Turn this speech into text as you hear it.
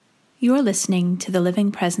You're listening to the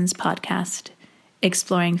Living Presence podcast,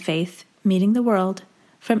 exploring faith, meeting the world,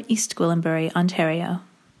 from East Gwillimbury, Ontario.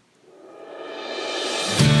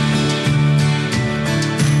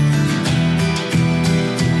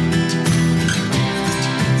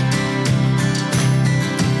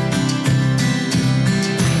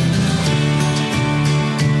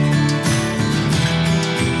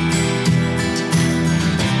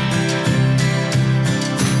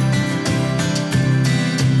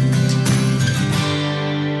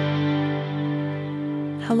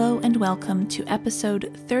 Hello and welcome to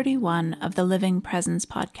episode 31 of the Living Presence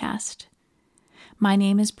podcast. My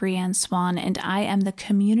name is Brianne Swan and I am the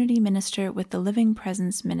community minister with the Living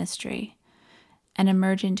Presence Ministry, an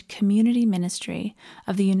emergent community ministry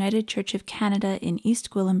of the United Church of Canada in East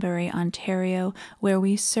Gwillimbury, Ontario, where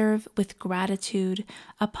we serve with gratitude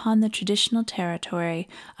upon the traditional territory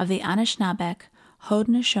of the Anishinaabeg,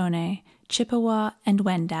 Haudenosaunee, Chippewa, and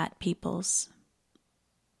Wendat peoples.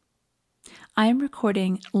 I am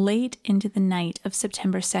recording late into the night of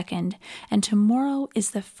September 2nd, and tomorrow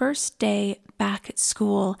is the first day back at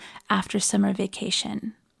school after summer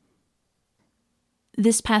vacation.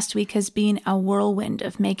 This past week has been a whirlwind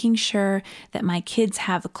of making sure that my kids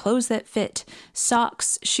have clothes that fit,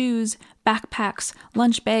 socks, shoes, backpacks,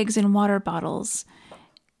 lunch bags, and water bottles.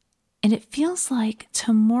 And it feels like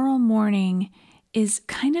tomorrow morning is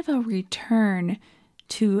kind of a return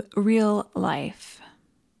to real life.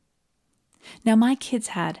 Now, my kids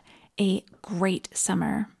had a great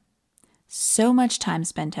summer. So much time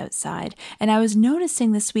spent outside, and I was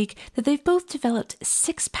noticing this week that they've both developed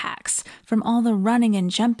six-packs from all the running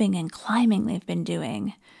and jumping and climbing they've been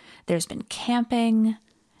doing. There's been camping,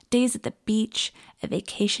 days at the beach, a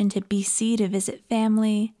vacation to BC to visit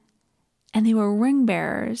family, and they were ring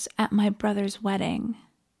bearers at my brother's wedding.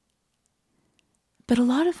 But a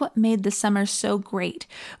lot of what made the summer so great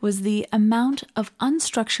was the amount of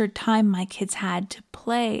unstructured time my kids had to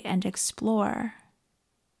play and explore.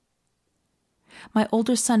 My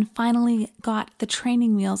older son finally got the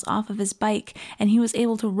training wheels off of his bike, and he was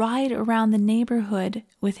able to ride around the neighborhood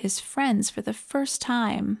with his friends for the first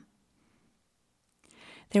time.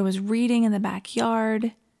 There was reading in the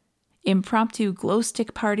backyard, impromptu glow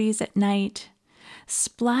stick parties at night,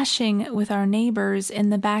 splashing with our neighbors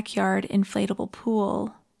in the backyard inflatable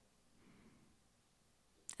pool.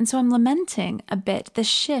 And so I'm lamenting a bit the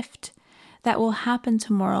shift that will happen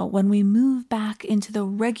tomorrow when we move back into the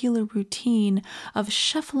regular routine of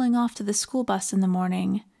shuffling off to the school bus in the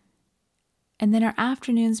morning, and then our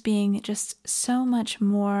afternoons being just so much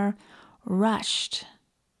more rushed.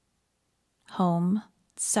 Home,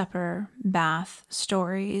 supper, bath,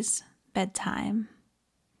 stories, bedtime.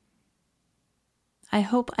 I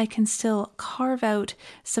hope I can still carve out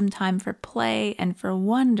some time for play and for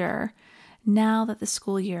wonder now that the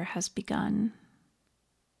school year has begun.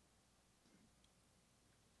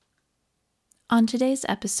 On today's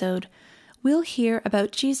episode, we'll hear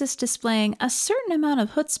about Jesus displaying a certain amount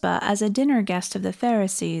of chutzpah as a dinner guest of the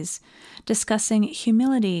Pharisees, discussing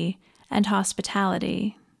humility and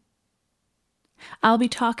hospitality. I'll be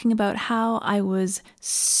talking about how I was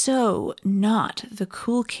so not the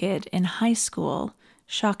cool kid in high school.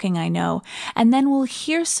 Shocking, I know. And then we'll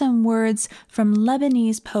hear some words from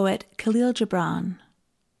Lebanese poet Khalil Gibran.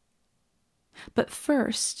 But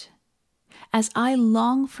first, as I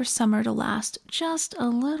long for summer to last just a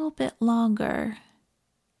little bit longer,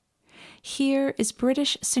 here is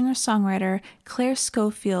British singer-songwriter Claire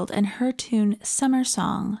Schofield and her tune Summer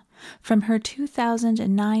Song from her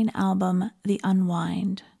 2009 album The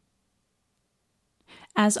Unwind.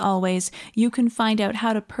 As always, you can find out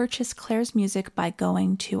how to purchase Claire's music by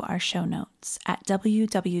going to our show notes at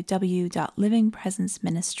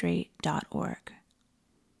www.livingpresenceministry.org.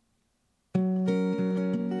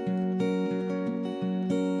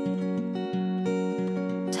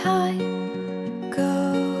 Time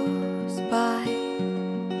goes by,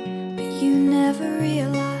 but you never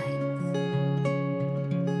realize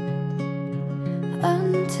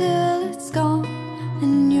until it's gone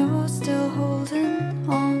and you're still holding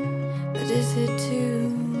on. But is it too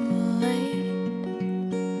late?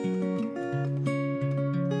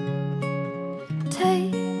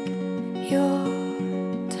 Take your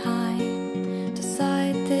time,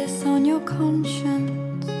 decide this on your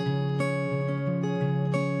conscience.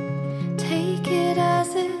 Take it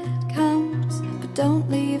as it comes, but don't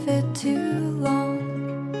leave it too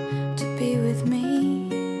long to be with me.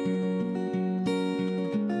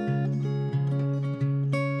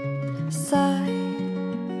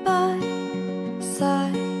 Side by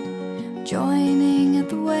side, joining at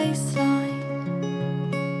the waistline.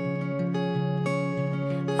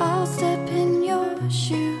 I'll step in your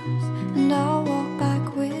shoes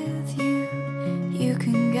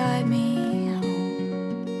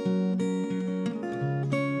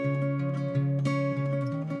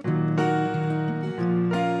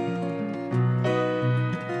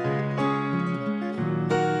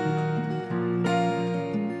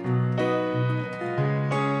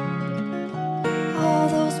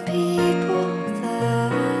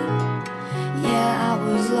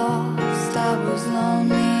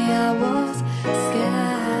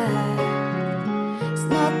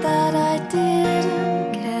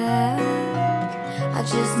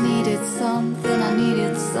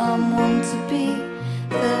be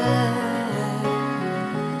there.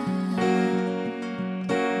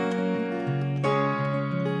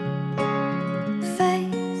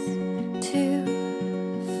 Face to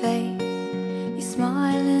face, you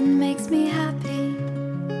smiling makes me happy,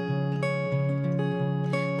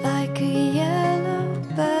 like a yellow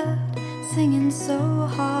bird singing so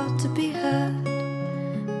hard to be heard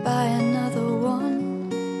by another one.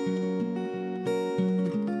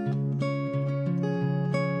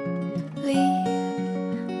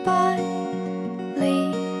 Leaf by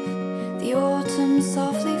leaf, the autumn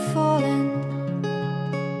softly falling,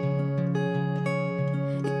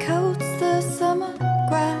 it coats the summer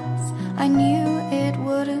grass. I knew it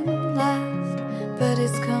wouldn't last, but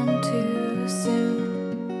it's come too soon.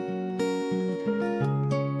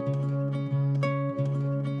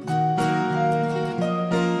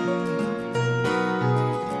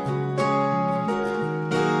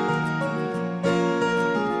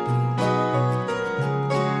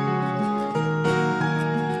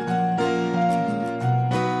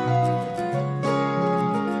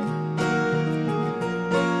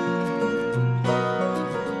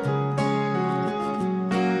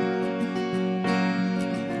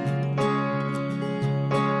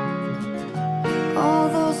 All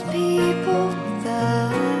those people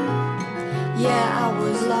there, yeah, I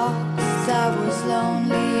was lost, I was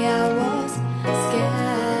lonely, I was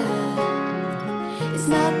scared. It's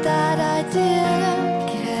not that I didn't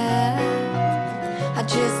care, I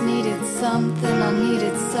just needed something, I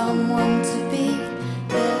needed someone to be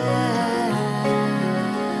there.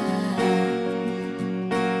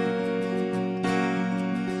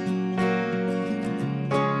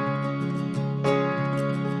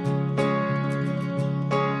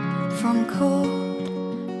 From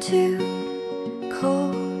chord to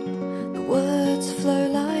chord, the words flow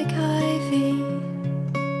like ivy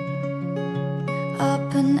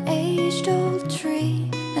up an age-old tree,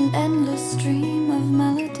 an endless stream of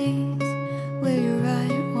melodies. Will you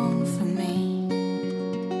write one for me?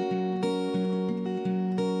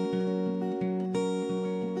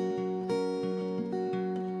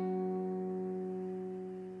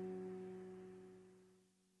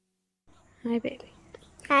 Hi, baby.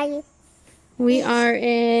 Hi. We are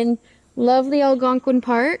in lovely Algonquin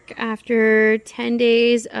Park after 10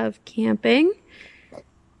 days of camping.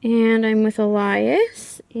 And I'm with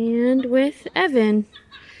Elias and with Evan.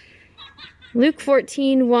 Luke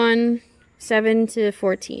 14:1, 7 to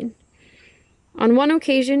 14. On one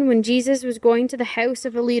occasion, when Jesus was going to the house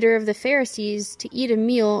of a leader of the Pharisees to eat a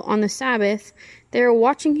meal on the Sabbath, they were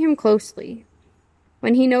watching him closely.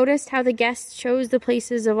 When he noticed how the guests chose the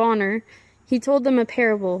places of honor, he told them a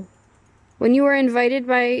parable. When you are invited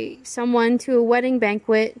by someone to a wedding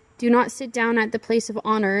banquet, do not sit down at the place of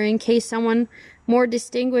honor in case someone more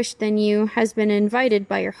distinguished than you has been invited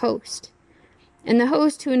by your host. And the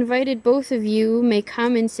host who invited both of you may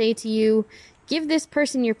come and say to you, "Give this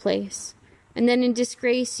person your place." And then in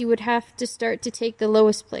disgrace you would have to start to take the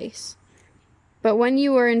lowest place. But when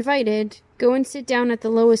you are invited, go and sit down at the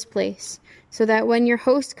lowest place, so that when your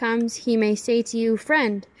host comes, he may say to you,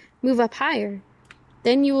 "Friend, move up higher."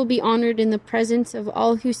 Then you will be honored in the presence of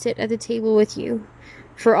all who sit at the table with you.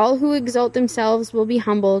 For all who exalt themselves will be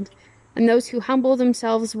humbled, and those who humble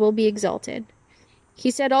themselves will be exalted. He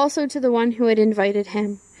said also to the one who had invited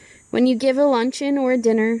him, "When you give a luncheon or a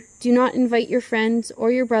dinner, do not invite your friends or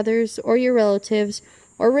your brothers or your relatives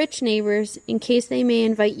or rich neighbors, in case they may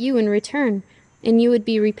invite you in return, and you would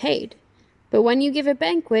be repaid. But when you give a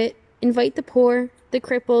banquet, invite the poor, the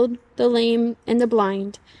crippled, the lame, and the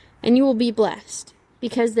blind, and you will be blessed,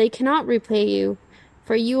 because they cannot repay you,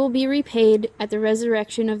 for you will be repaid at the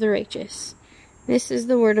resurrection of the righteous." This is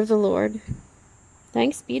the word of the Lord.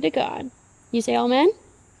 Thanks be to God. You say amen?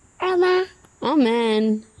 Emma.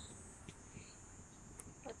 Amen.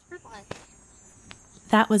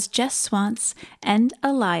 That was Jess Swantz and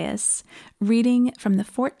Elias reading from the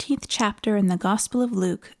 14th chapter in the Gospel of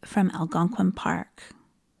Luke from Algonquin Park.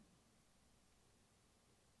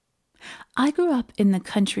 I grew up in the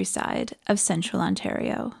countryside of central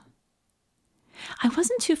Ontario. I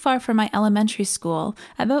wasn't too far from my elementary school,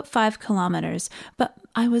 about 5 kilometers, but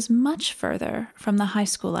I was much further from the high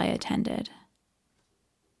school I attended.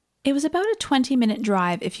 It was about a 20-minute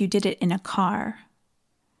drive if you did it in a car.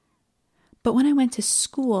 But when I went to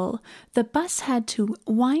school, the bus had to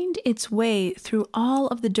wind its way through all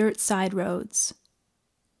of the dirt side roads.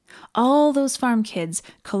 All those farm kids,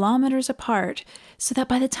 kilometers apart, so that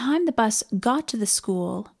by the time the bus got to the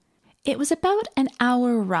school, it was about an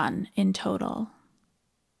hour run in total.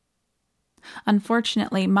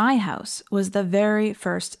 Unfortunately, my house was the very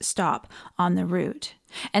first stop on the route.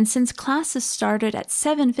 And since classes started at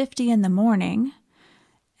 7:50 in the morning,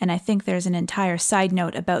 and I think there's an entire side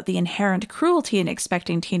note about the inherent cruelty in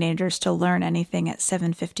expecting teenagers to learn anything at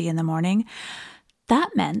 7:50 in the morning,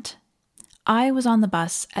 that meant I was on the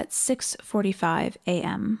bus at 6:45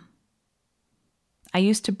 a.m. I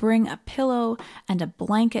used to bring a pillow and a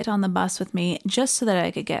blanket on the bus with me just so that I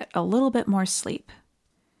could get a little bit more sleep.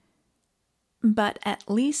 But at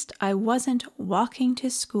least I wasn't walking to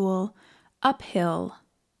school uphill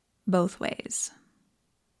both ways.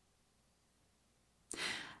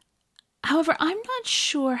 However, I'm not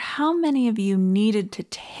sure how many of you needed to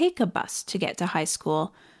take a bus to get to high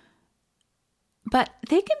school, but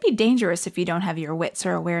they can be dangerous if you don't have your wits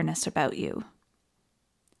or awareness about you.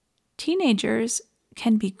 Teenagers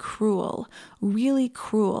can be cruel, really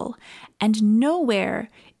cruel, and nowhere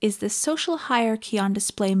is the social hierarchy on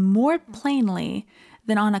display more plainly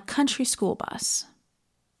than on a country school bus.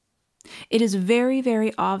 It is very,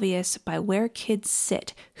 very obvious by where kids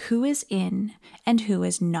sit who is in and who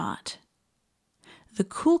is not. The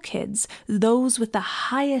cool kids, those with the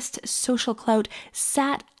highest social clout,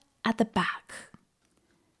 sat at the back.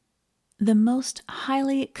 The most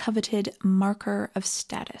highly coveted marker of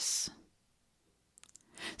status.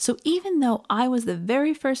 So even though I was the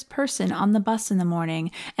very first person on the bus in the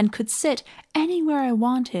morning and could sit anywhere I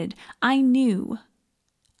wanted, I knew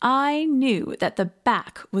that the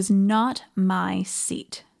back was not my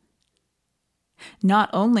seat.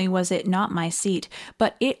 Not only was it not my seat,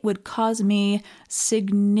 but it would cause me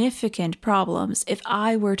significant problems if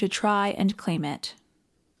I were to try and claim it.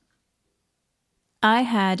 I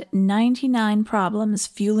had 99 problems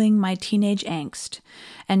fueling my teenage angst,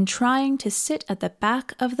 and trying to sit at the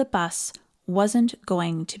back of the bus wasn't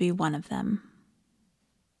going to be one of them.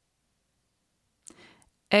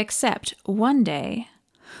 Except one day,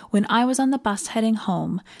 when I was on the bus heading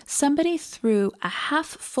home, somebody threw a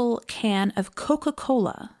half-full can of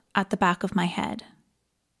Coca-Cola at the back of my head.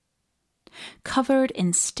 Covered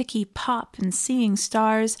in sticky pop and seeing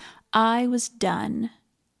stars, I was done.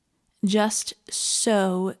 Just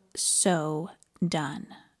so done.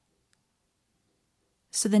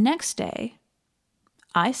 So the next day,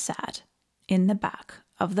 I sat in the back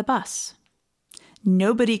of the bus.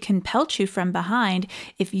 Nobody can pelt you from behind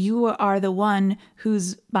if you are the one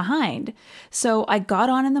who's behind. So I got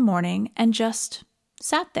on in the morning and just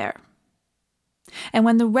sat there. And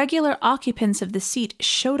when the regular occupants of the seat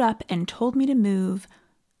showed up and told me to move,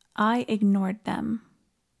 I ignored them.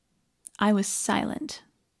 I was silent.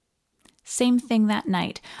 Same thing that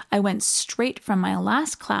night. I went straight from my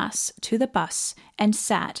last class to the bus and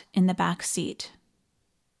sat in the back seat.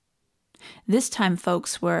 This time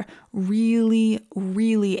folks were really,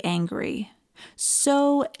 really angry.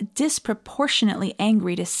 So disproportionately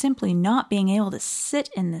angry to simply not being able to sit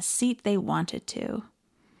in the seat they wanted to.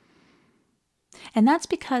 And that's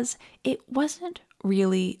because it wasn't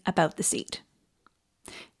really about the seat.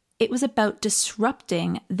 It was about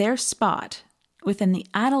disrupting their spot within the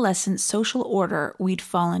adolescent social order we'd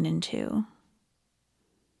fallen into.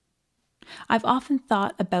 I've often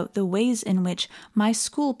thought about the ways in which my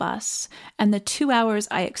school bus and the 2 hours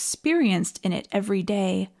I experienced in it every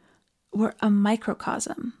day were a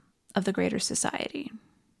microcosm of the greater society.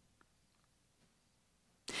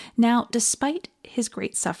 Now, despite his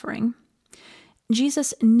great suffering,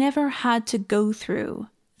 Jesus never had to go through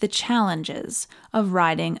the challenges of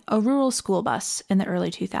riding a rural school bus in the early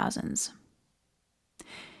 2000s.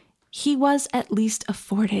 He was at least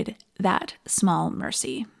afforded that small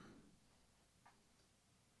mercy.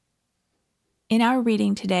 In our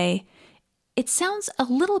reading today, it sounds a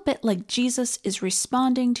little bit like Jesus is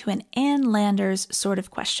responding to an Ann Landers sort of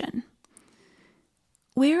question.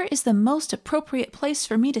 Where is the most appropriate place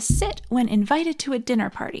for me to sit when invited to a dinner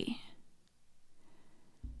party?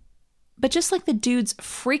 But just like the dudes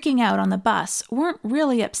freaking out on the bus weren't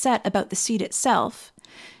really upset about the seat itself,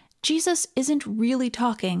 Jesus isn't really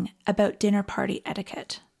talking about dinner party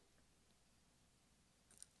etiquette.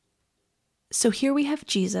 So here we have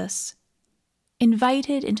Jesus,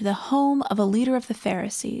 invited into the home of a leader of the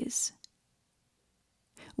Pharisees.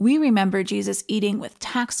 We remember Jesus eating with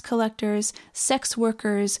tax collectors, sex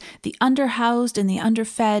workers, the underhoused and the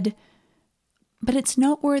underfed. But it's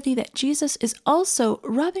noteworthy that Jesus is also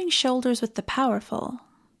rubbing shoulders with the powerful.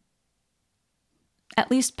 At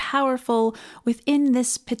least powerful within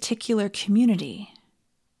this particular community.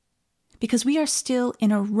 Because we are still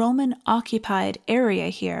in a Roman-occupied area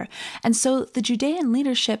here, and so the Judean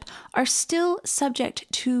leadership are still subject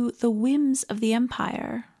to the whims of the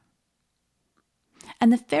empire.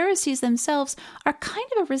 and the Pharisees themselves are kind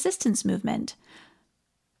of a resistance movement.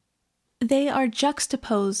 They are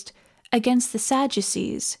juxtaposed against the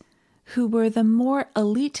Sadducees, who were the more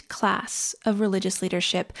elite class of religious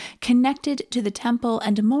leadership, connected to the temple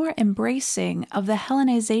and more embracing of the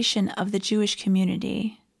Hellenization of the Jewish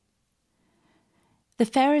community. The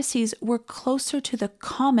Pharisees were closer to the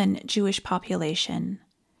common Jewish population,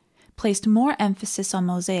 placed more emphasis on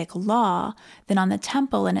Mosaic law than on the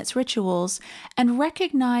temple and its rituals, and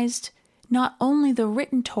recognized not only the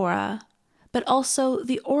written Torah, but also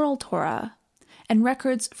the oral Torah and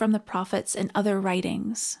records from the prophets and other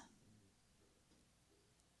writings.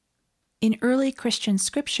 In early Christian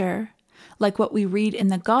scripture, like what we read in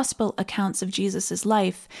the gospel accounts of Jesus'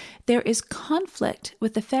 life, there is conflict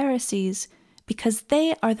with the Pharisees because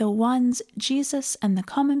they are the ones Jesus and the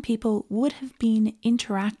common people would have been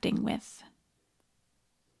interacting with.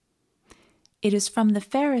 It is from the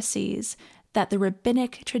Pharisees that the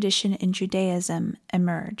rabbinic tradition in Judaism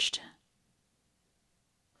emerged.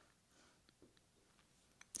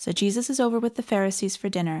 So Jesus is over with the Pharisees for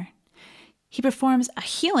dinner. He performs a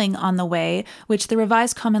healing on the way, which the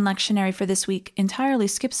Revised Common Lectionary for this week entirely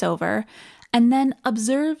skips over, and then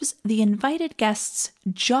observes the invited guests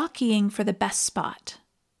jockeying for the best spot.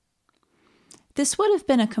 This would have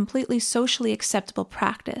been a completely socially acceptable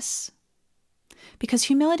practice, because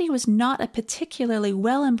humility was not a particularly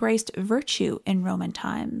well-embraced virtue in Roman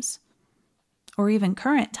times, or even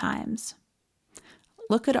current times.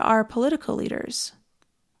 Look at our political leaders.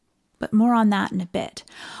 But more on that in a bit.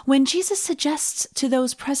 When Jesus suggests to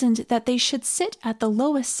those present that they should sit at the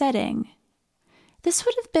lowest setting, this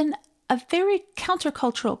would have been a very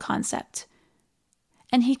countercultural concept.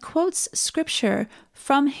 And he quotes scripture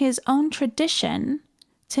from his own tradition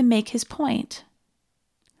to make his point.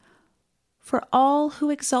 For all who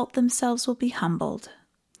exalt themselves will be humbled,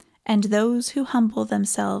 and those who humble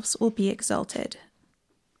themselves will be exalted.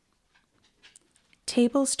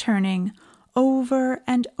 Tables turning over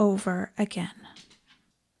and over again.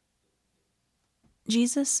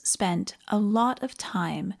 Jesus spent a lot of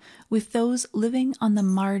time with those living on the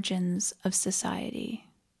margins of society.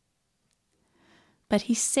 But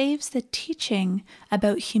he saves the teaching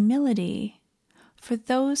about humility for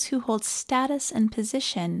those who hold status and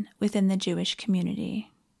position within the Jewish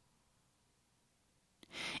community.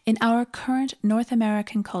 In our current North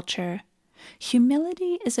American culture,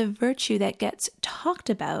 humility is a virtue that gets talked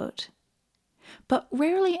about, but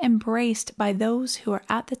rarely embraced by those who are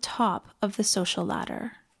at the top of the social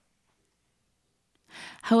ladder.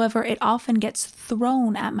 However, it often gets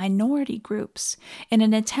thrown at minority groups in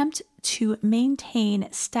an attempt to maintain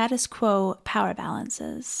status quo power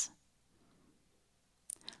balances.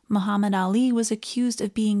 Muhammad Ali was accused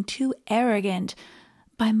of being too arrogant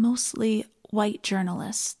by mostly white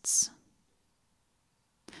journalists.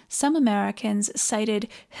 Some Americans cited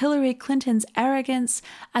Hillary Clinton's arrogance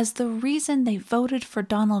as the reason they voted for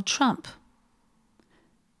Donald Trump,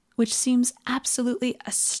 which seems absolutely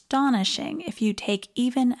astonishing if you take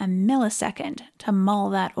even a millisecond to mull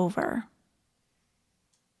that over.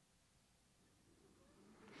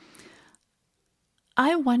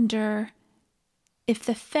 I wonder if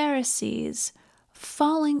the Pharisees,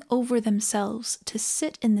 falling over themselves to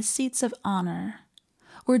sit in the seats of honor,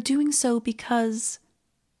 were doing so because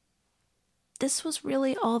this was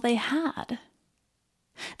really all they had.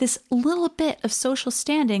 This little bit of social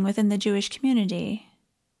standing within the Jewish community.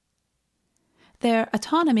 Their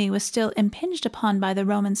autonomy was still impinged upon by the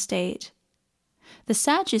Roman state. The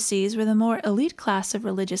Sadducees were the more elite class of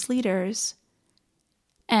religious leaders.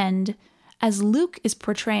 And, as Luke is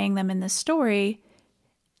portraying them in this story,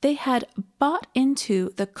 they had bought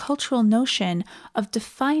into the cultural notion of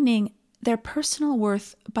defining their personal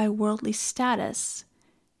worth by worldly status,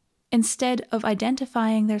 instead of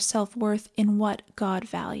identifying their self-worth in what God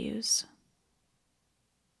values.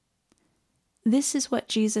 This is what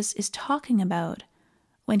Jesus is talking about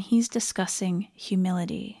when he's discussing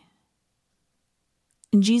humility.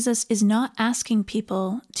 Jesus is not asking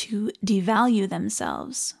people to devalue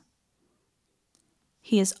themselves.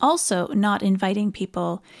 He is also not inviting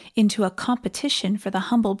people into a competition for the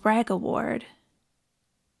humble brag award.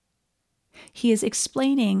 He is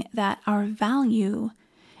explaining that our value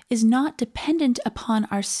is not dependent upon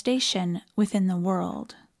our station within the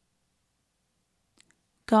world.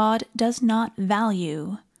 God does not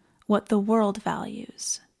value what the world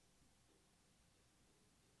values.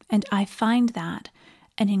 And I find that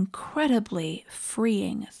an incredibly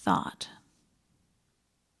freeing thought.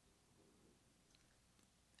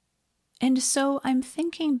 And so I'm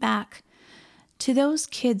thinking back to those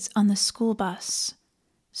kids on the school bus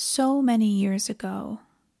so many years ago,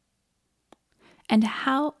 and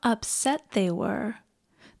how upset they were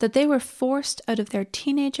that they were forced out of their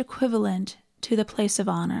teenage equivalent to the place of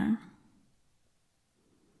honor.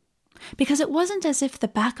 Because it wasn't as if the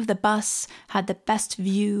back of the bus had the best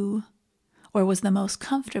view or was the most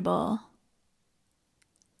comfortable.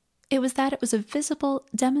 It was that it was a visible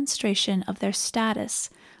demonstration of their status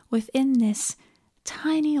within this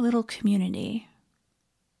tiny little community.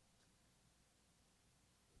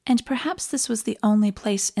 And perhaps this was the only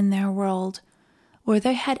place in their world where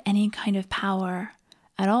they had any kind of power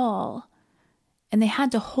at all, and they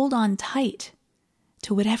had to hold on tight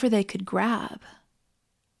to whatever they could grab.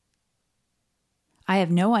 I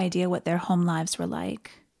have no idea what their home lives were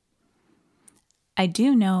like. I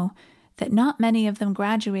do know that not many of them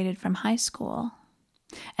graduated from high school,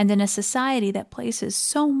 and in a society that places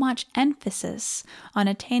so much emphasis on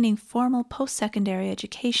attaining formal post-secondary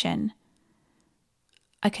education,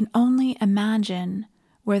 I can only imagine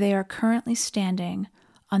where they are currently standing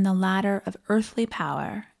on the ladder of earthly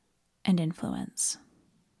power and influence.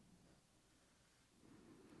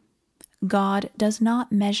 God does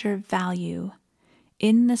not measure value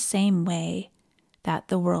in the same way that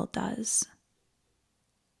the world does.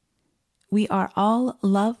 We are all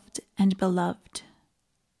loved and beloved.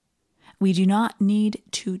 We do not need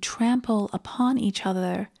to trample upon each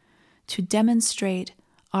other to demonstrate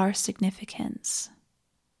our significance.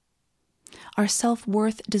 Our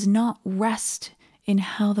self-worth does not rest in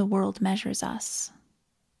how the world measures us.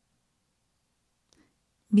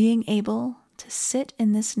 Being able to sit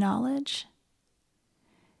in this knowledge,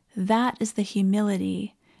 that is the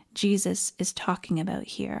humility Jesus is talking about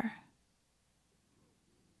here.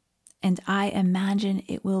 And I imagine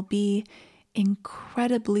it will be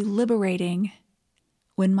incredibly liberating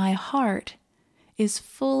when my heart is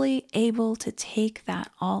fully able to take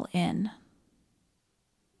that all in.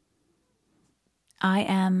 I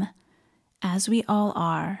am, as we all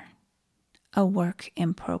are, a work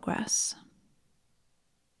in progress.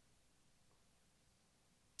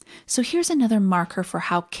 So here's another marker for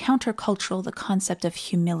how countercultural the concept of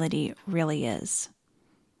humility really is.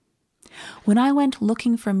 When I went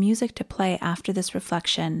looking for music to play after this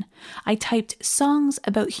reflection, I typed songs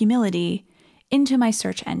about humility into my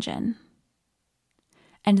search engine.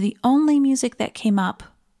 And the only music that came up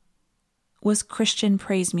was Christian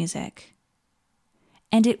praise music.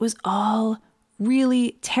 And it was all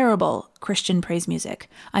really terrible Christian praise music.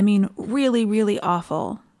 I mean, really, really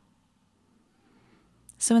awful.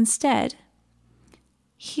 So instead,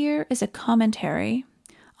 here is a commentary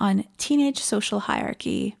on teenage social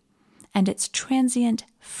hierarchy and its transient,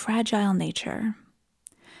 fragile nature,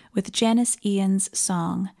 with Janice Ian's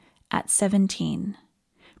song At 17,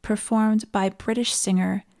 performed by British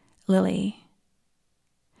singer Lily.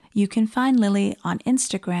 You can find Lily on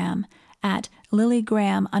Instagram at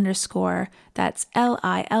LilyGraham_, that's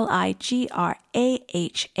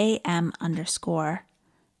LILIGRAHAM_,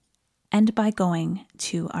 and by going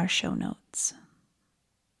to our show notes.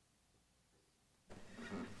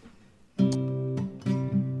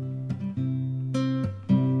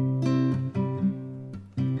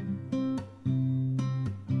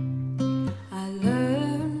 I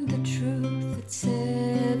learned the truth at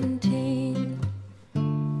 17,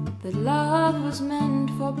 that love was meant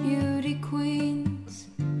for beauty queens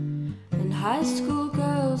and high school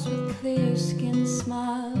girls with clear skin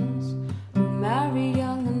smiles who marry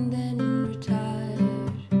young and then retired.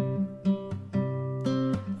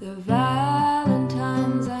 The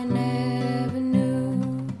Valentines I never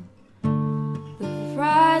knew, the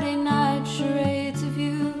Friday night charades of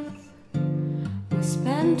youth were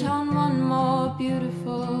spent on one more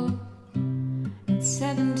beautiful. At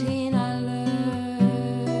 17 I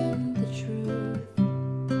learned the truth,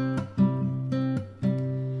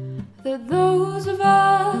 that those of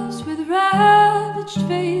us with ravaged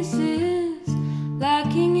faces,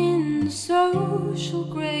 lacking in the social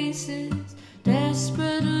graces,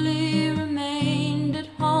 desperately remained at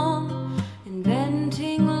home,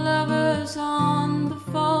 inventing lovers on the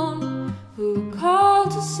phone who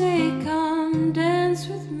called to say, "Come dance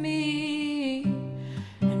with me,"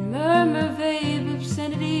 and murmur vague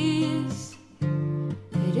obscenities.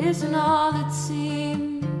 It isn't all it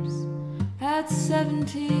seems at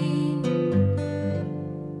 17.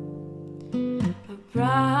 A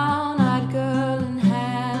brown-eyed girl in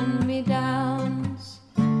hand-me-downs,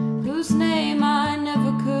 whose name I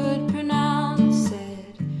never could pronounce,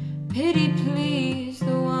 said, "Pity please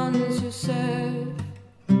the ones who serve,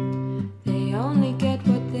 they only get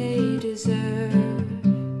what they deserve."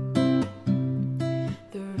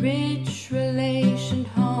 The rich relationed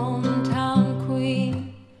hometown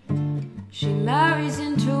queen, she marries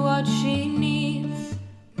into what she needs,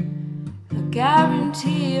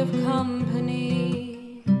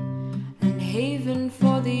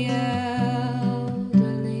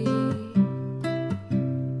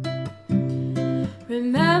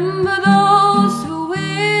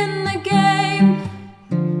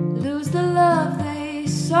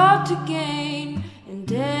 pain and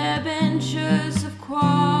debentures of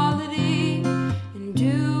quality and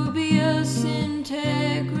dubious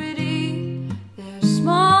integrity. Their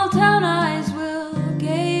small town eyes will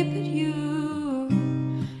gape at you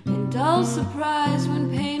in dull surprise when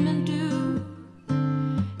payment due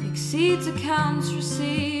exceeds accounts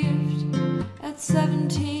received at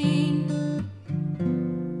 17.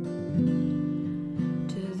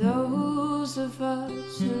 To those of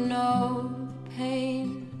us who know the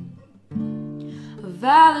pain of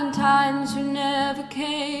Valentines who never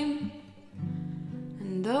came,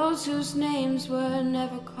 and those whose names were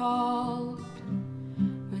never called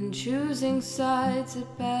when choosing sides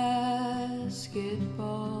at basketball.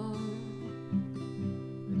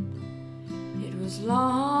 It was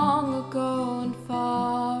long ago and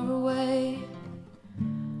far away.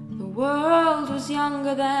 The world was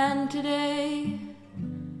younger than today,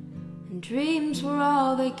 and dreams were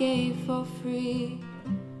all they gave for free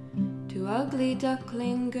to ugly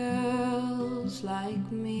duckling girls like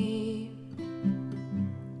me.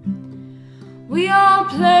 We all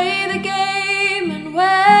play the game, and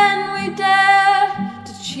when we dare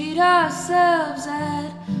to cheat ourselves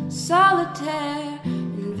at solitaire,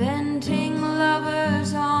 inventing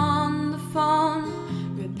lovers on the phone,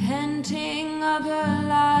 repenting other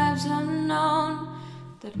lives unknown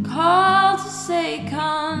that call to say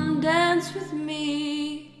come dance with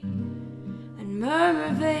me, and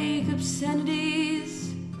murmur vague obscenities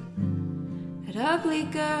at ugly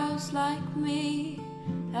girls like me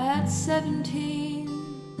at 17.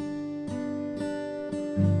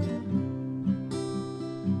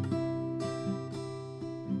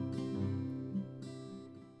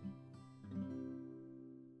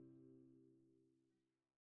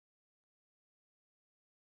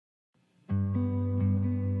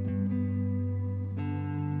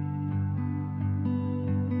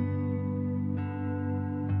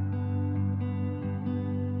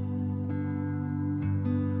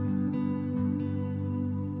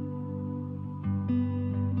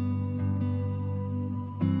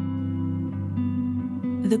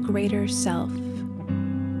 The Greater Self,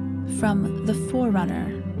 from The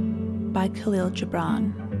Forerunner by Khalil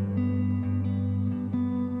Gibran.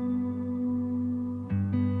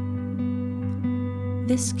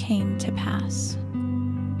 This came to pass.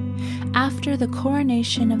 After the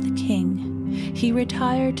coronation of the king, he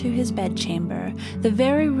retired to his bedchamber, the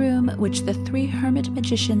very room which the 3 hermit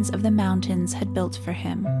magicians of the mountains had built for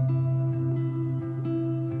him.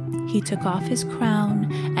 He took off his crown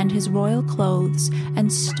and his royal clothes and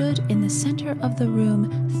stood in the center of the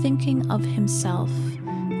room, thinking of himself,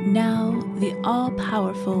 now the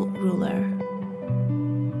all-powerful ruler.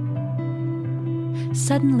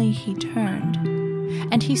 Suddenly he turned,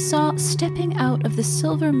 and he saw stepping out of the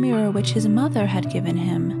silver mirror which his mother had given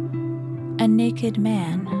him, a naked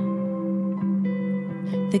man.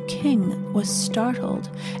 The king was startled,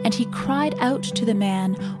 and he cried out to the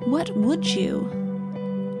man, "What would you?"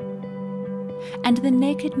 And the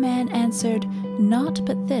naked man answered, "Naught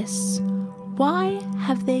but this. Why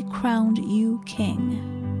have they crowned you king?"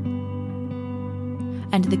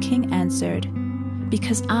 And the king answered,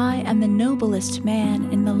 "Because I am the noblest man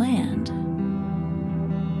in the land."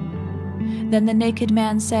 Then the naked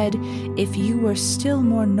man said, "If you were still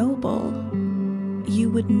more noble, you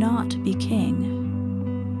would not be king."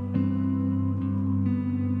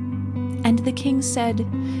 And the king said,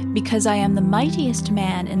 "Because I am the mightiest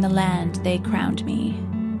man in the land, they crowned me."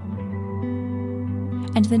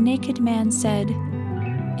 And the naked man said,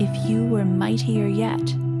 "If you were mightier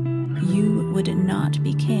yet, you would not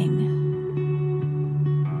be king."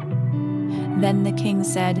 Then the king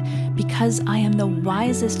said, "Because I am the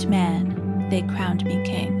wisest man, they crowned me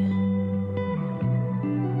king."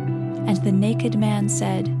 And the naked man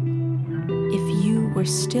said, "If you were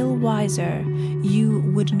still wiser, you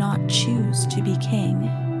would not choose to be king."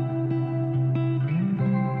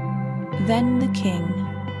 Then the king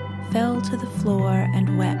fell to the floor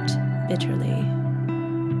and wept bitterly.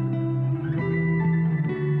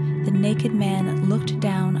 The naked man looked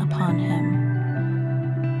down upon him.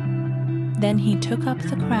 Then he took up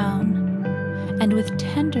the crown and with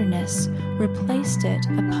tenderness replaced it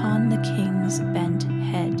upon the king's bent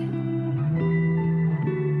head.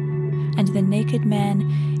 And the naked man,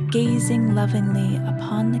 gazing lovingly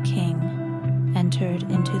upon the king, entered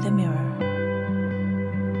into the mirror.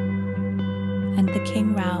 And the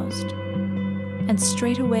king roused, and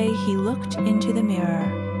straightway he looked into the mirror,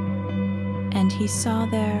 and he saw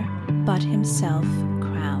there but himself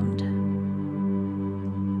crowned.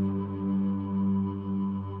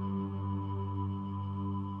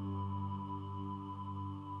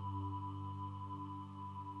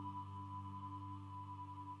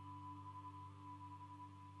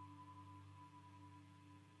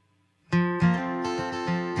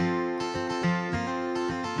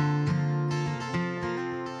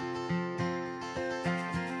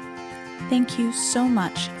 Thank you so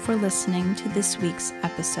much for listening to this week's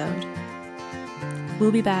episode. We'll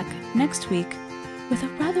be back next week with a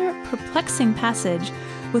rather perplexing passage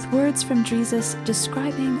with words from Jesus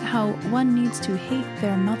describing how one needs to hate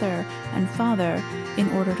their mother and father in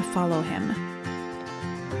order to follow him.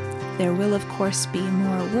 There will, of course, be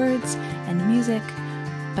more words and music,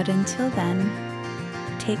 but until then,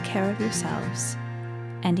 take care of yourselves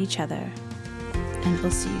and each other, and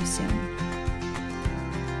we'll see you soon.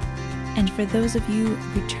 And for those of you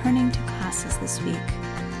returning to classes this week,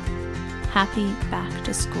 happy back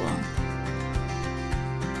to school.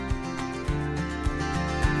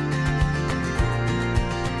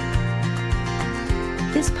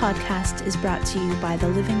 This podcast is brought to you by the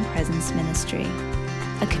Living Presence Ministry,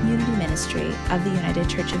 a community ministry of the United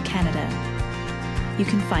Church of Canada. You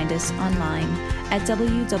can find us online at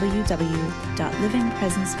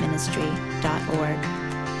www.livingpresenceministry.org.